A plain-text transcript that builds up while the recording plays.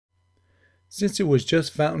Since it was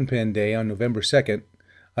just Fountain Pen Day on November 2nd,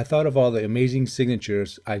 I thought of all the amazing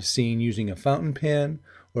signatures I've seen using a fountain pen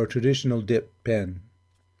or a traditional dip pen.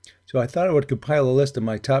 So I thought I would compile a list of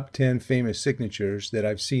my top 10 famous signatures that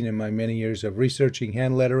I've seen in my many years of researching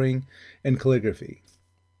hand lettering and calligraphy.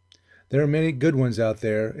 There are many good ones out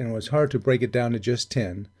there, and it was hard to break it down to just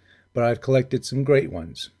 10, but I've collected some great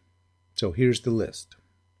ones. So here's the list.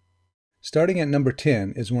 Starting at number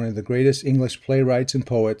 10 is one of the greatest English playwrights and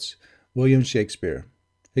poets, William Shakespeare.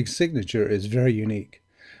 His signature is very unique,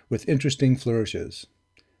 with interesting flourishes.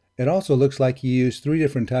 It also looks like he used 3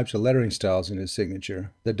 different types of lettering styles in his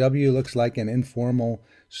signature. The W looks like an informal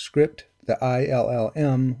script, the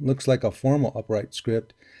ILLM looks like a formal upright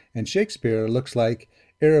script, and Shakespeare looks like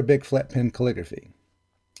Arabic flat pen calligraphy.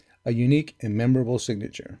 A unique and memorable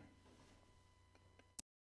signature.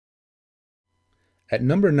 At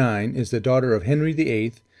number 9 is the daughter of Henry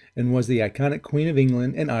VIII and was the iconic Queen of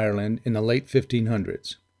England and Ireland in the late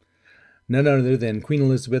 1500s. None other than Queen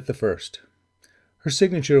Elizabeth I. Her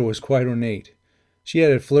signature was quite ornate. She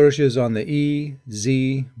added flourishes on the E,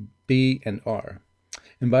 Z, B, and R.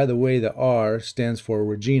 And by the way, the R stands for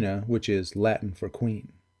Regina, which is Latin for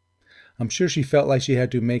Queen. I'm sure she felt like she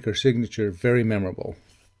had to make her signature very memorable.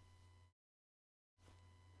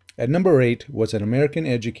 At number 8 was an American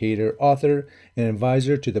educator, author, and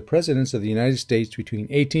advisor to the presidents of the United States between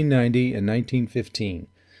 1890 and 1915,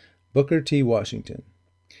 Booker T. Washington.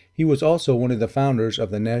 He was also one of the founders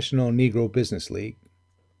of the National Negro Business League.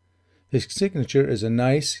 His signature is a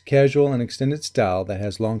nice, casual, and extended style that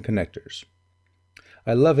has long connectors.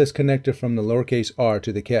 I love his connector from the lowercase r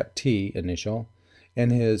to the cap T initial,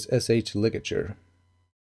 and his SH ligature.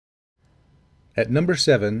 At number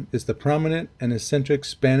 7 is the prominent and eccentric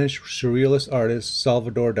Spanish surrealist artist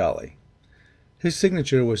Salvador Dali. His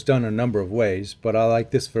signature was done a number of ways, but I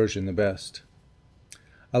like this version the best.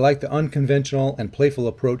 I like the unconventional and playful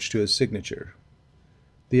approach to his signature.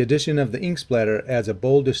 The addition of the ink splatter adds a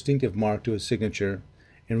bold, distinctive mark to his signature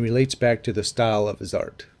and relates back to the style of his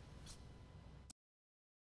art.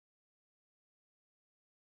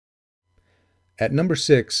 At number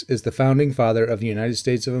 6 is the founding father of the United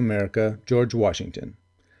States of America, George Washington.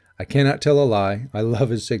 I cannot tell a lie, I love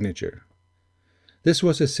his signature. This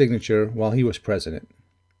was his signature while he was president.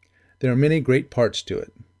 There are many great parts to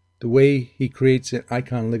it. The way he creates an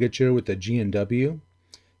icon ligature with the G and W,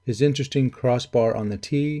 his interesting crossbar on the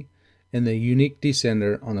T, and the unique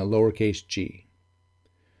descender on the lowercase g.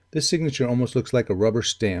 This signature almost looks like a rubber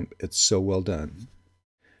stamp, it's so well done.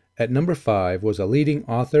 At number 5 was a leading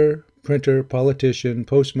author, printer, politician,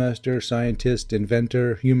 postmaster, scientist,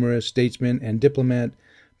 inventor, humorist, statesman, and diplomat,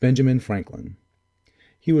 Benjamin Franklin.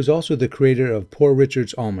 He was also the creator of Poor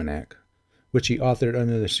Richard's Almanac, which he authored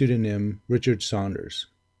under the pseudonym Richard Saunders.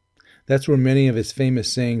 That's where many of his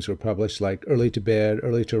famous sayings were published, like early to bed,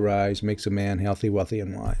 early to rise, makes a man healthy, wealthy,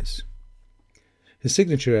 and wise. His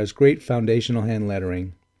signature has great foundational hand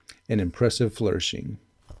lettering and impressive flourishing.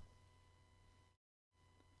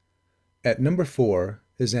 At number 4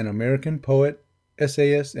 is an American poet,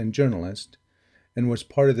 essayist, and journalist, and was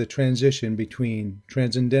part of the transition between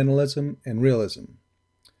transcendentalism and realism.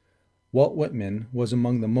 Walt Whitman was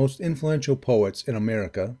among the most influential poets in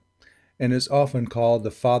America and is often called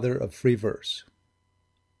the father of free verse.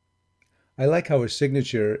 I like how his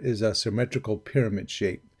signature is a symmetrical pyramid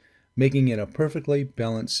shape, making it a perfectly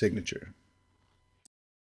balanced signature.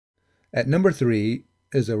 At number 3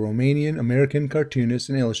 is a Romanian-American cartoonist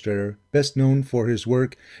and illustrator, best known for his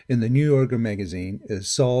work in the New Yorker magazine, is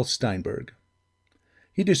Saul Steinberg.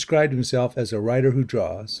 He described himself as a writer who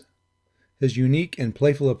draws. His unique and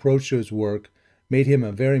playful approach to his work made him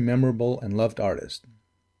a very memorable and loved artist.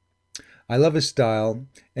 I love his style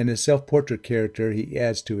and his self-portrait character he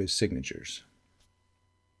adds to his signatures.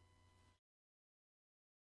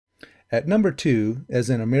 At number 2 is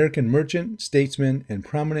an American merchant, statesman, and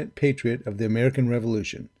prominent patriot of the American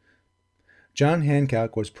Revolution. John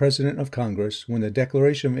Hancock was President of Congress when the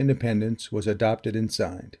Declaration of Independence was adopted and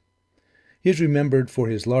signed. He is remembered for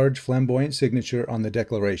his large flamboyant signature on the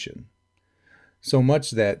Declaration, so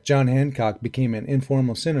much that John Hancock became an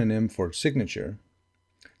informal synonym for signature.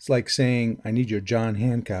 It's like saying, I need your John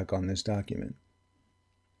Hancock on this document.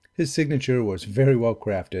 His signature was very well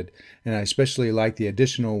crafted, and I especially like the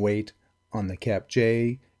additional weight on the cap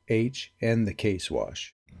J, H, and the K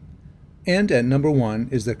swash. And at number 1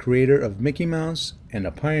 is the creator of Mickey Mouse and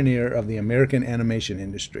a pioneer of the American animation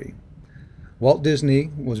industry. Walt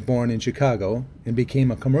Disney was born in Chicago and became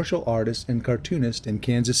a commercial artist and cartoonist in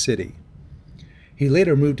Kansas City. He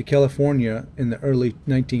later moved to California in the early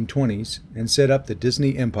 1920s and set up the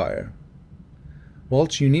Disney Empire.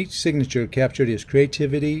 Walt's unique signature captured his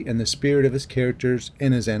creativity and the spirit of his characters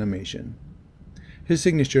and his animation. His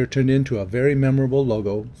signature turned into a very memorable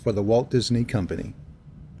logo for the Walt Disney Company.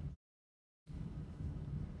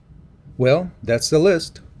 Well, that's the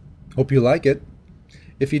list. Hope you like it.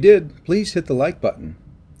 If you did, please hit the like button.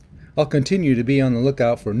 I'll continue to be on the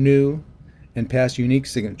lookout for new and past unique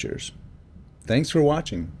signatures. Thanks for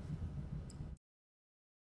watching.